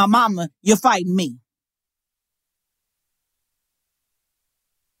fighting my mama, you're fighting me.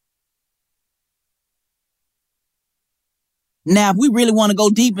 Now, if we really want to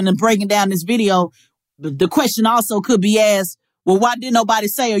go deep into breaking down this video, the question also could be asked, well, why didn't nobody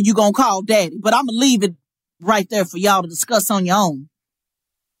say, are you going to call daddy? But I'm going to leave it right there for y'all to discuss on your own.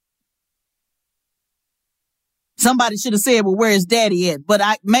 Somebody should have said, well, where is daddy at? But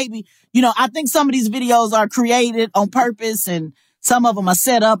I think some of these videos are created on purpose and some of them are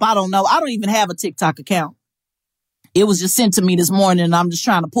set up. I don't know. I don't even have a TikTok account. It was just sent to me this morning and I'm just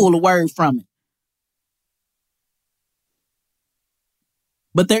trying to pull a word from it.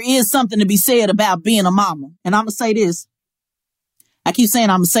 But there is something to be said about being a mama. And I'm going to say this. I keep saying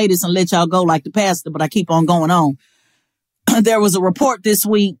I'm going to say this and let y'all go like the pastor, but I keep on going on. There was a report this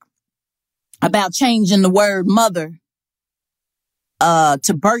week about changing the word mother to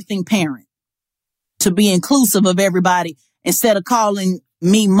birthing parent to be inclusive of everybody. Instead of calling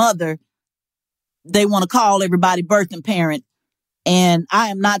me mother, they want to call everybody birthing parent. And I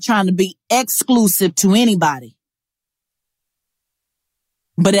am not trying to be exclusive to anybody.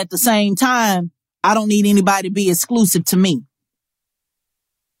 But at the same time, I don't need anybody to be exclusive to me.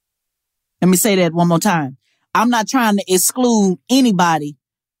 Let me say that one more time. I'm not trying to exclude anybody,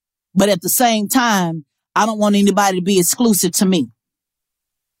 but at the same time, I don't want anybody to be exclusive to me.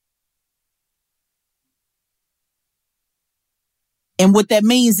 And what that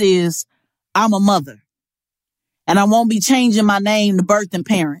means is I'm a mother and I won't be changing my name to birthing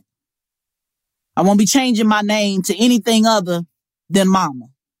parent. I won't be changing my name to anything other than mama.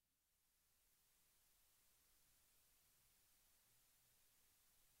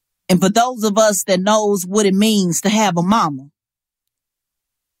 And for those of us that knows what it means to have a mama.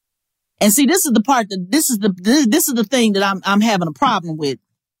 And see, this is the part that this is the thing that I'm having a problem with.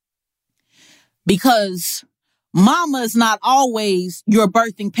 Because mama is not always your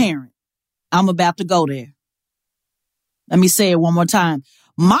birthing parent. I'm about to go there. Let me say it one more time.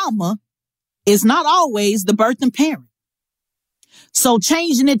 Mama is not always the birthing parent. So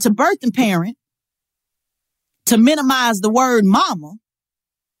changing it to birthing parent to minimize the word mama,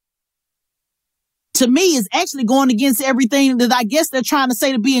 to me, is actually going against everything that I guess they're trying to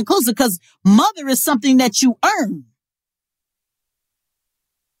say to be inclusive, because mother is something that you earn.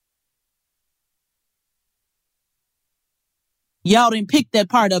 Y'all didn't pick that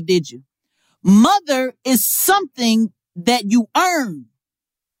part up, did you? Mother is something that you earn.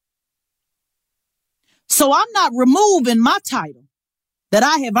 So I'm not removing my title that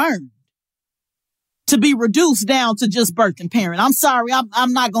I have earned to be reduced down to just birthing parent. I'm sorry,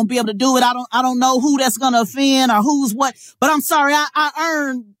 I'm not going to be able to do it. I don't know who that's going to offend or who's what, but I'm sorry,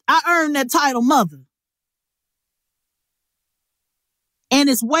 I earned that title mother. And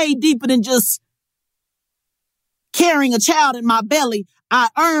it's way deeper than just carrying a child in my belly. I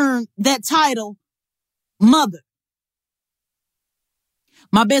earned that title mother.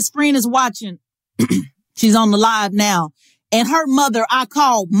 My best friend is watching. She's on the live now. And her mother, I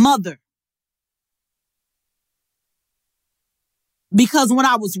call mother. Because when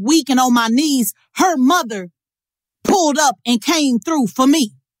I was weak and on my knees, her mother pulled up and came through for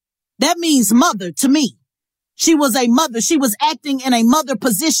me. That means mother to me. She was a mother. She was acting in a mother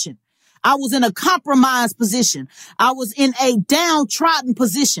position. I was in a compromised position. I was in a downtrodden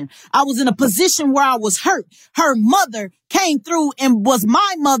position. I was in a position where I was hurt. Her mother came through and was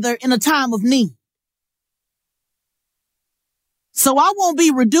my mother in a time of need. So I won't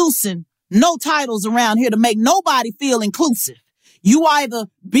be reducing no titles around here to make nobody feel inclusive. You either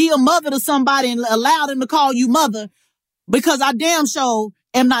be a mother to somebody and allow them to call you mother, because I damn sure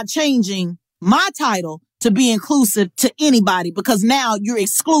am not changing my title to be inclusive to anybody, because now you're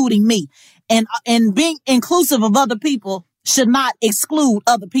excluding me. And being inclusive of other people should not exclude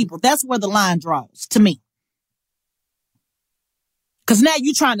other people. That's where the line draws to me. Because now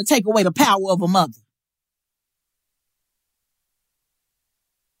you're trying to take away the power of a mother.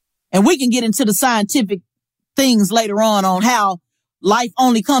 And we can get into the scientific things later on how life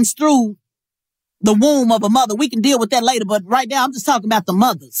only comes through the womb of a mother. We can deal with that later, but right now I'm just talking about the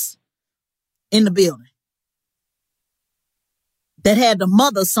mothers in the building that had to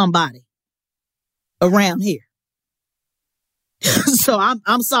mother somebody around here. So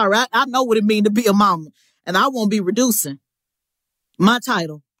I'm sorry. I know what it means to be a mama, and I won't be reducing my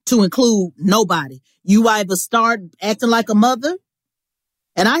title to include nobody. You either start acting like a mother,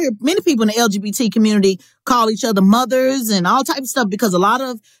 and I hear many people in the LGBT community call each other mothers and all types of stuff because a lot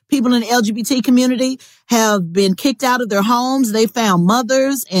of people in the LGBT community have been kicked out of their homes. They found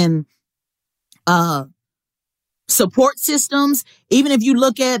mothers and support systems. Even if you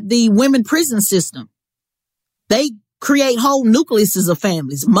look at the women prison system, they create whole nucleuses of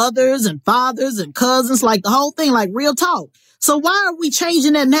families, mothers and fathers and cousins, like the whole thing, like real talk. So why are we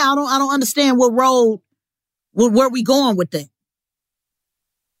changing that now? I don't understand what road, where we going with that.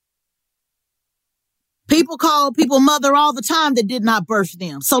 People call people mother all the time that did not birth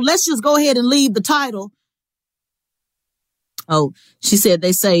them. So let's just go ahead and leave the title. Oh, she said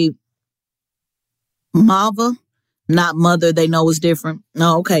they say Mava, not mother. They know it's different.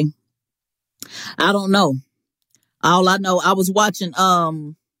 No, okay. I don't know. All I know, I was watching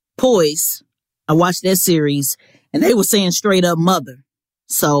Poise. I watched that series and they were saying straight up mother.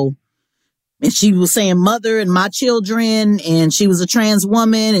 So, and she was saying mother and my children, and she was a trans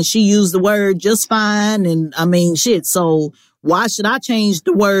woman and she used the word just fine. And I mean, shit. So why should I change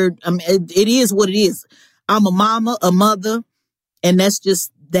the word? I mean, it is what it is. I'm a mama, a mother, and that's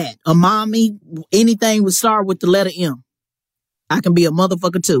just that. A mommy, anything would start with the letter M. I can be a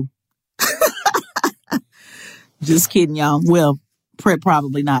motherfucker too. Just kidding, y'all. Well,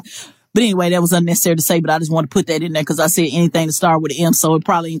 probably not. But anyway, that was unnecessary to say, but I just want to put that in there because I said anything to start with an M, so it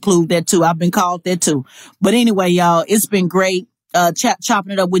probably include that too. I've been called that too. But anyway, y'all, it's been great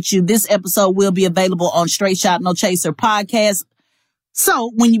chopping it up with you. This episode will be available on Straight Shot No Chaser podcast.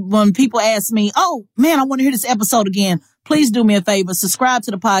 So when people ask me, oh man, I want to hear this episode again, please do me a favor, subscribe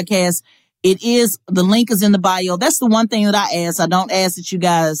to the podcast. The link is in the bio. That's the one thing that I ask. I don't ask that you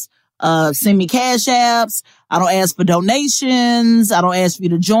guys send me cash apps. I don't ask for donations. I don't ask for you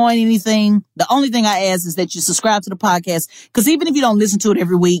to join anything. The only thing I ask is that you subscribe to the podcast, because even if you don't listen to it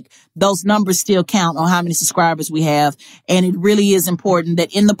every week, those numbers still count on how many subscribers we have. And it really is important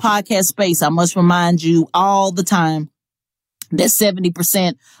that in the podcast space, I must remind you all the time that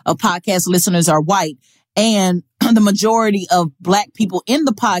 70% of podcast listeners are white, and the majority of Black people in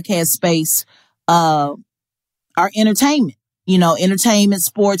the podcast space are entertainment. Entertainment,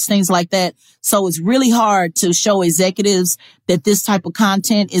 sports, things like that. So it's really hard to show executives that this type of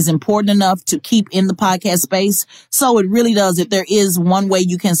content is important enough to keep in the podcast space. So it really does. If there is one way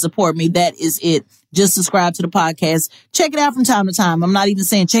you can support me, that is it. Just subscribe to the podcast. Check it out from time to time. I'm not even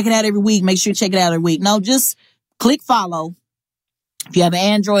saying check it out every week. Make sure you check it out every week. No, just click follow. If you have an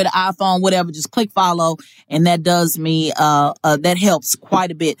Android, an iPhone, whatever, just click follow. And that does me, that helps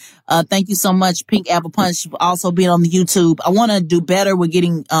quite a bit. Thank you so much, Pink Apple Punch, for also being on the YouTube. I want to do better with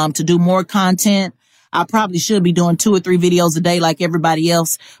getting, to do more content. I probably should be doing 2 or 3 videos a day like everybody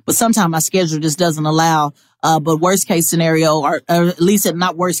else, but sometimes my schedule just doesn't allow. But worst case scenario, or at least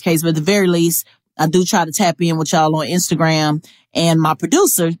not worst case, but at the very least, I do try to tap in with y'all on Instagram. And my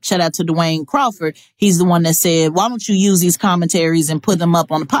producer, shout out to Dwayne Crawford, he's the one that said, why don't you use these commentaries and put them up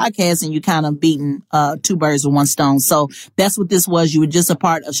on the podcast, and you kind of beating 2 birds with 1 stone. So that's what this was. You were just a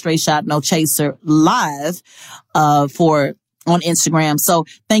part of Straight Shot No Chaser live on Instagram. So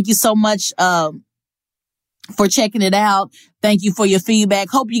thank you so much for checking it out. Thank you for your feedback.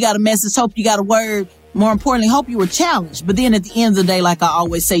 Hope you got a message. Hope you got a word. More importantly, hope you were challenged. But then at the end of the day, like I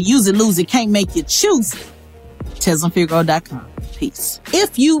always say, use it, lose it, can't make you choose it. TezlinFigaro.com. Peace.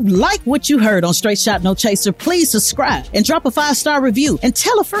 If you like what you heard on Straight Shot No Chaser, please subscribe and drop a 5-star review and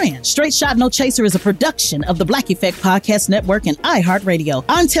tell a friend. Straight Shot No Chaser is a production of the Black Effect Podcast Network and iHeartRadio.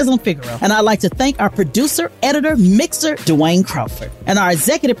 I'm Tezlyn Figaro, and I'd like to thank our producer, editor, mixer, Dwayne Crawford, and our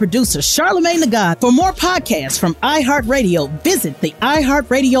executive producer, Charlamagne the God. For more podcasts from iHeartRadio, visit the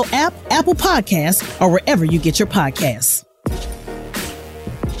iHeartRadio app, Apple Podcasts, or wherever you get your podcasts.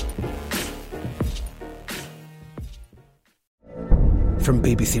 From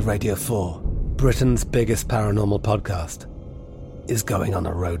BBC Radio 4, Britain's biggest paranormal podcast is going on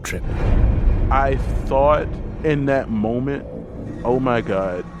a road trip. I thought in that moment, oh my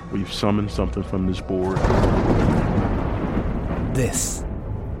God, we've summoned something from this board. This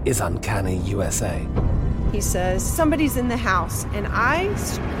is Uncanny USA. He says, somebody's in the house, and I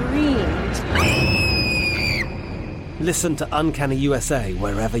screamed. Listen to Uncanny USA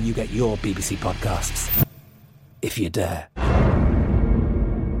wherever you get your BBC podcasts. If you dare.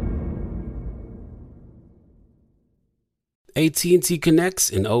 AT&T connects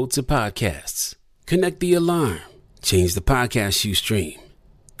an ode to podcasts. Connect the alarm. Change the podcast you stream.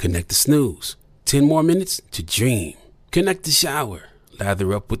 Connect the snooze. 10 more minutes to dream. Connect the shower.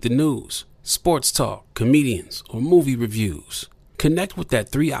 Lather up with the news, sports talk, comedians, or movie reviews. Connect with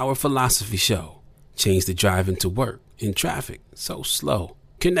that 3-hour philosophy show. Change the drive into work in traffic so slow.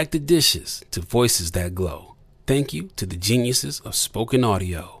 Connect the dishes to voices that glow. Thank you to the geniuses of spoken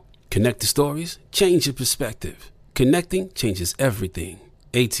audio. Connect the stories, change your perspective. Connecting changes everything.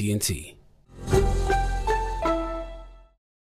 AT&T.